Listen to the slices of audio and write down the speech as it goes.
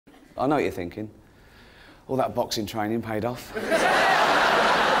I know what you're thinking. All that boxing training paid off.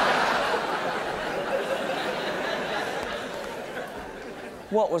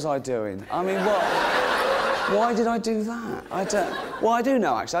 What was I doing? I mean, what? Why did I do that? Well, I do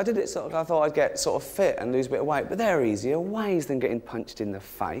know, actually. I did it sort of, I thought I'd get sort of fit and lose a bit of weight, but there are easier ways than getting punched in the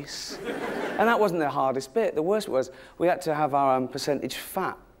face. And that wasn't the hardest bit. The worst bit was we had to have our percentage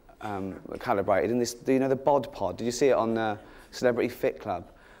fat calibrated in this, you know, the bod pod. Did you see it on Celebrity Fit Club?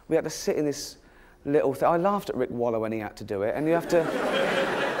 We had to sit in this little thing. I laughed at Rick Waller when he had to do it, and you have to...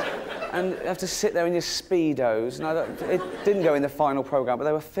 And you have to sit there in your Speedos. And it didn't go in the final programme, but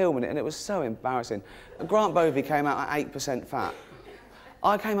they were filming it, and it was so embarrassing. And Grant Bovey came out at 8% fat.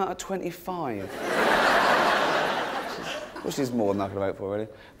 I came out at 25. Which is more than I could vote for, really.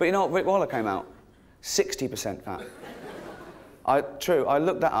 But you know what? Rick Waller came out 60% fat. True, I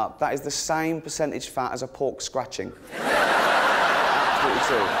looked that up. That is the same percentage fat as a pork scratching. Absolutely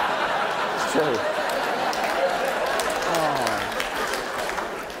true. It's true.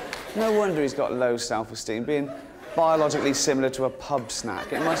 No wonder he's got low self-esteem, being biologically similar to a pub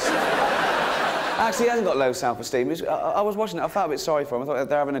snack. It must... Actually, he hasn't got low self-esteem. I was watching it, I felt a bit sorry for him. I thought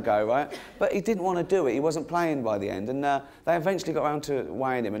they're having a go, right? But he didn't want to do it. He wasn't playing by the end. And they eventually got around to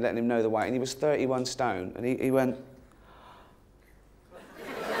weighing him and letting him know the weight, and he was 31 stone. And he went...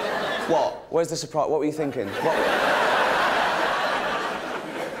 What? Where's the surprise? What were you thinking?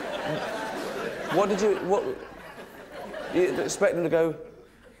 What did you... What... You expect him to go...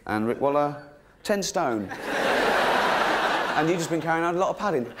 And Rick Waller, 10 stone. And you've just been carrying out a lot of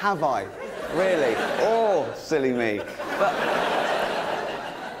padding. Have I? Really? Oh, silly me.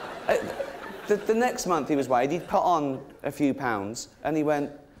 But the next month he was weighed, he'd put on a few pounds, and he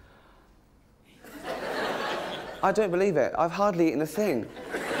went, I don't believe it. I've hardly eaten a thing.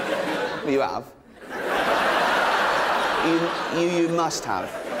 Well, you have. You must have.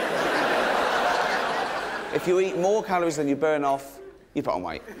 If you eat more calories than you burn off, you put on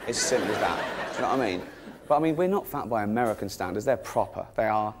weight. It's as simple as that. Do you know what I mean? But I mean, we're not fat by American standards. They're proper.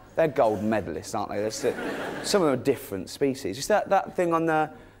 They're gold medalists, aren't they? Some of them are different species. You see that thing on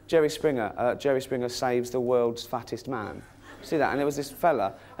Jerry Springer? Jerry Springer saves the world's fattest man. See that? And there was this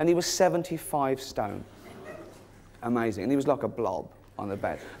fella, and he was 75 stone. Amazing. And he was like a blob on the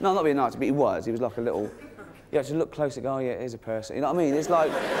bed. No, not being nice, but he was. He was like a little... You have to look close and go, oh, yeah, here's a person. You know what I mean? It's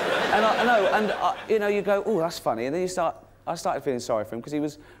like... And I know, and you know, you go, oh, that's funny. And then you start... I started feeling sorry for him because he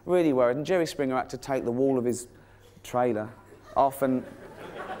was really worried, and Jerry Springer had to take the wall of his trailer off and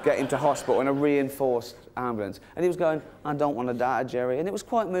get him to hospital in a reinforced ambulance. And he was going, I don't want to die, Jerry. And it was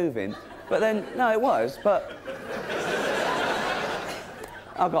quite moving. But then, no, it was, but...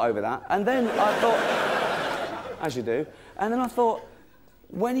 I got over that. And then I thought, as you do, and then I thought,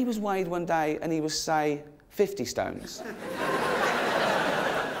 when he was weighed one day and he was, say, 50 stones,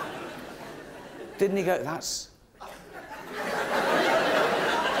 didn't he go, That's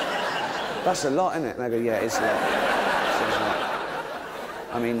a lot, isn't it? And they go, yeah, it's a lot. It's a lot.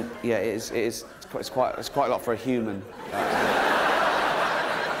 I mean, yeah, it is. It's quite a lot for a human.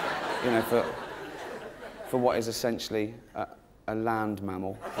 You know, for what is essentially a land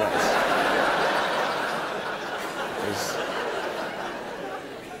mammal.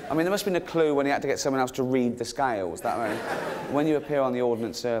 I mean, there must have been a clue when he had to get someone else to read the scales. That way, when you appear on the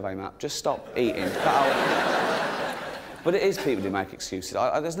Ordnance Survey map, just stop eating. Cut out. But it is people who make excuses.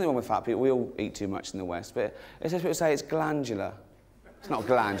 There's nothing wrong with fat people. We all eat too much in the West. But it's just people say it's glandular. It's not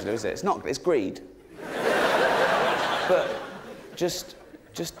glandular, is it? It's not. It's greed. But just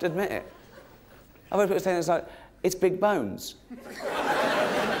admit it. I've heard people saying it's like, it's big bones.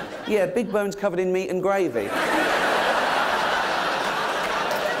 Yeah, big bones covered in meat and gravy.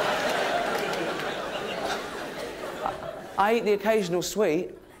 I eat the occasional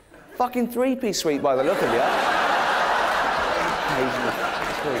sweet. Fucking three-piece sweet by the look of you.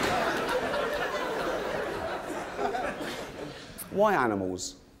 Why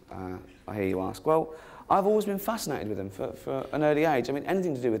animals? I hear you ask. Well, I've always been fascinated with them for an early age. I mean,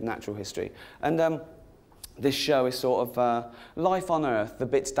 anything to do with natural history. And this show is sort of life on Earth, the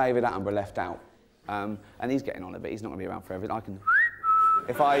bits David Attenborough left out. And he's getting on a bit. He's not going to be around forever. I can...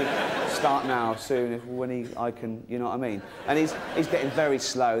 If I start now, soon, I can, you know what I mean? And he's getting very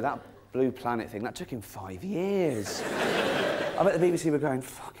slow. That Blue Planet thing, that took him 5 years. I bet the BBC were going,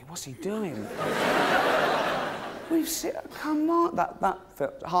 fucking, what's he doing? We've seen, come on, that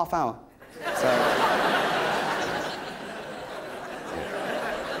for half hour. So...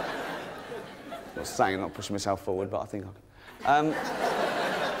 I was saying I'm not pushing myself forward, but I think I can.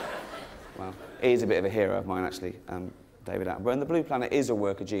 Well, he is a bit of a hero of mine, actually, David Attenborough. And The Blue Planet is a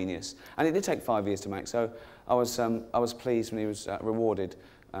work of genius. And it did take 5 years to make, so I was pleased when he was rewarded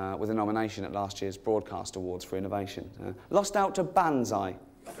with a nomination at last year's Broadcast Awards for Innovation. Lost out to Banzai.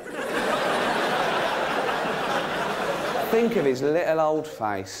 Think of his little old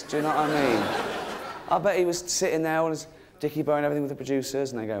face, do you know what I mean? I bet he was sitting there on his dicky bow and everything with the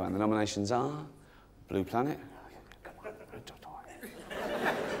producers, and they go, and the nominations are Blue Planet. Come on,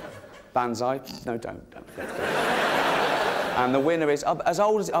 Banzai. No, don't. And the winner is, as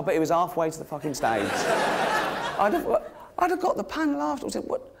old as, I bet he was halfway to the fucking stage. I'd have got the panel afterwards.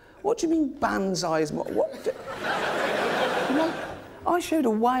 What do you mean Banzai is what? I showed a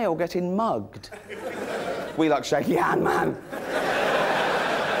whale getting mugged. We like shaky hand, man.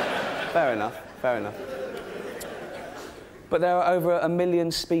 Fair enough. But there are over 1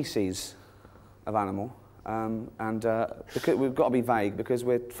 million species of animal, because we've got to be vague because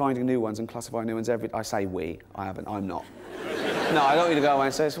we're finding new ones and classifying new ones every. I say we. I haven't. I'm not. No, I don't want you to go away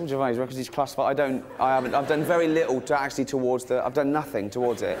and say it's all Gervais because he's classified. I haven't. I've done very little to actually towards the. I've done nothing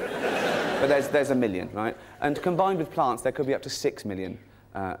towards it. But there's 1 million, right? And combined with plants, there could be up to 6 million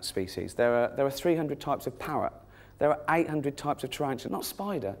species. There are 300 types of parrot. There are 800 types of tarantula, not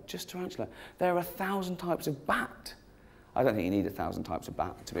spider, just tarantula. There are 1,000 types of bat. I don't think you need 1,000 types of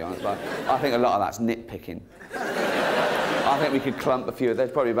bat, to be honest, but I think a lot of that's nitpicking. I think we could clump a few.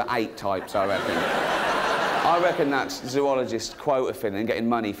 There's probably about 8 types, I reckon. I reckon that's zoologists quota filling and getting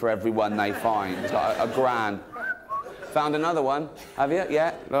money for every one they find. It's like a grand. Found another one, have you?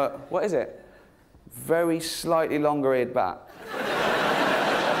 Yeah, look, what is it? Very slightly longer-eared bat.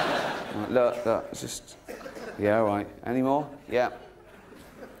 Look, it's just... Yeah, all right. Any more? Yeah.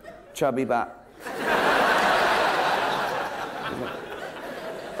 Chubby bat.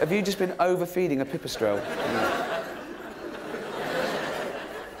 Have you just been overfeeding a pipistrelle? No.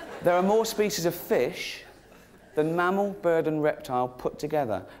 There are more species of fish than mammal, bird and reptile put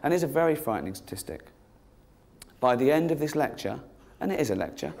together. And here's a very frightening statistic. By the end of this lecture, and it is a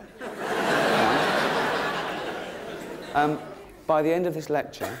lecture, by the end of this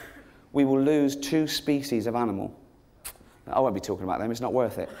lecture, we will lose 2 species of animal. I won't be talking about them, it's not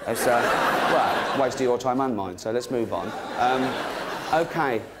worth it. It's, well, waste of your time and mine, so let's move on.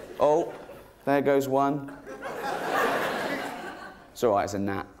 OK. Oh, there goes one. It's all right, it's a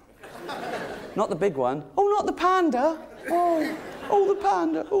gnat. Not the big one. Oh, not the panda. Oh, the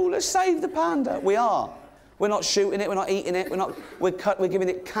panda. Oh, let's save the panda. We are. We're not shooting it, we're not eating it, we're giving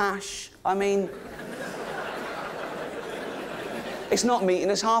it cash. I mean... It's not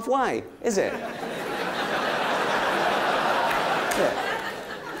meeting us halfway, is it?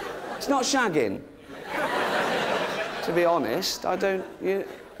 It's not shagging. To be honest, I don't...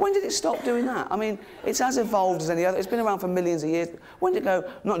 When did it stop doing that? I mean, it's as evolved as any other. It's been around for millions of years. When did it go,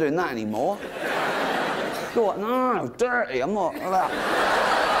 I'm not doing that anymore? Go on, no, dirty, I'm not...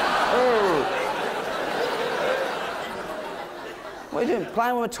 Oh. What are you doing?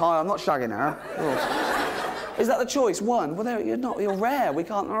 Playing with a tire, I'm not shagging her. Oh. Is that the choice? One? Well, you're rare. We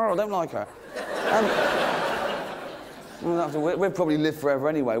can't... Oh, I don't like her. We'll probably live forever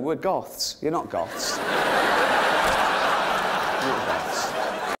anyway. We're goths. You're not goths.